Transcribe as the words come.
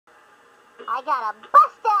I gotta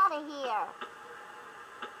bust out of here.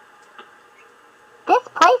 This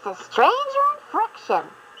place is stranger in friction.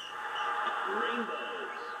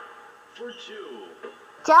 Rainbows for 2.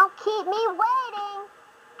 Don't keep me waiting.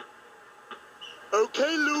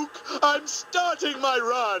 Okay, Luke, I'm starting my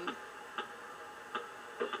run.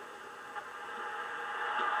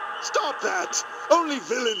 Stop that! Only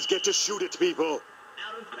villains get to shoot at people.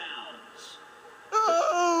 Out of bounds.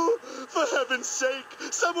 Oh, for heaven's sake,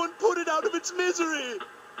 someone put it out of its misery. Hey,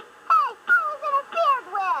 I was interfered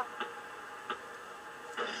with.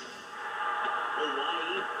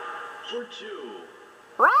 Hawaii for 2.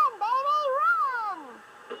 Run, baby, run.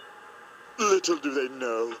 Little do they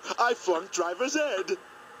know, I flunked driver's ed.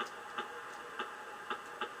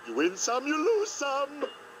 You win some, you lose some.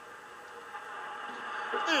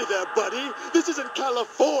 Hey there, buddy. This isn't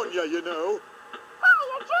California, you know. Hey,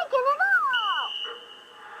 you're drinking it all.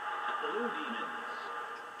 Blue Demons.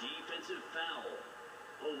 Defensive foul.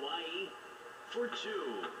 Hawaii for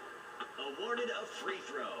 2. Awarded a free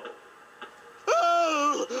throw.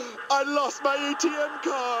 Oh, I lost my ATM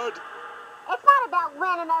card. It's not about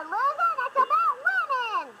winning or losing, it's about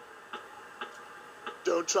winning.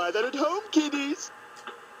 Don't try that at home, kiddies.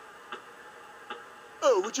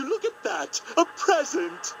 Oh, would you look at that? A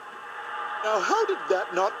present. Now, how did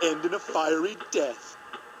that not end in a fiery death?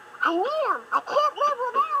 I need them. I can't live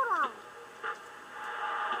without them.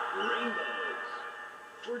 Rainbows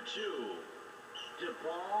for 2.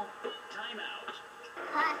 DePaul, timeout.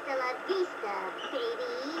 Hasta la vista,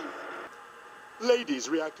 babies. Ladies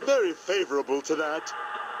react very favorable to that.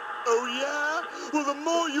 Oh, yeah? Well, the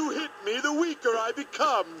more you hit me, the weaker I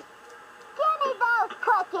become. Give me those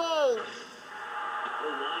cookies.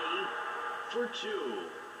 Hawaii for 2.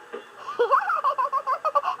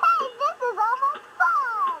 Hey, this is almost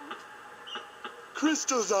fun.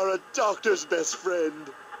 Crystals are a doctor's best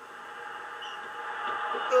friend.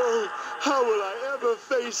 Oh, how will I ever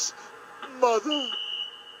face Mother?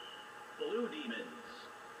 Blue Demons.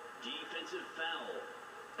 Defensive foul.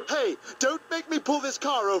 Hey, don't make me pull this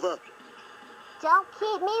car over. Don't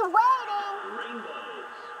keep me waiting. Rainbows.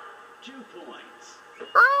 2 points.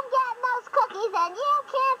 I'm getting those cookies and you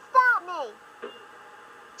can't stop me.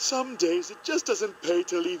 Some days it just doesn't pay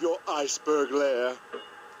to leave your iceberg lair.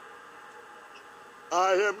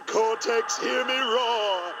 I am Cortex, hear me roar.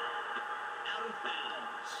 Out of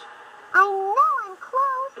bounds. I know I'm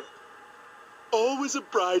close. Always a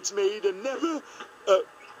bridesmaid and never,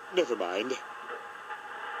 never mind.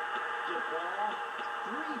 DePaul,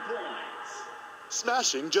 3 points.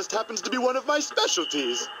 Smashing just happens to be one of my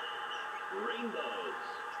specialties. Rainbows.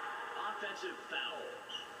 Offensive foul.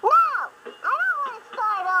 No, I don't want to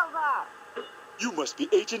start over. You must be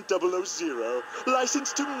Agent 000,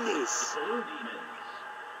 licensed to miss. Blue Demons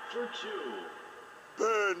for 2.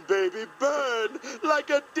 Burn, baby, burn, like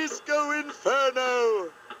a disco inferno.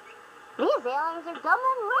 These aliens are dumber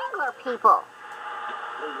than regular people.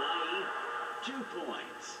 Hawaii, 2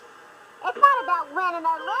 points. It's not about winning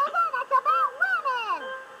or losing, it's about winning.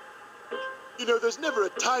 You know, there's never a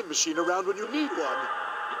time machine around when you need one.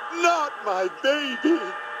 Not my baby. End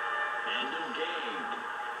of game.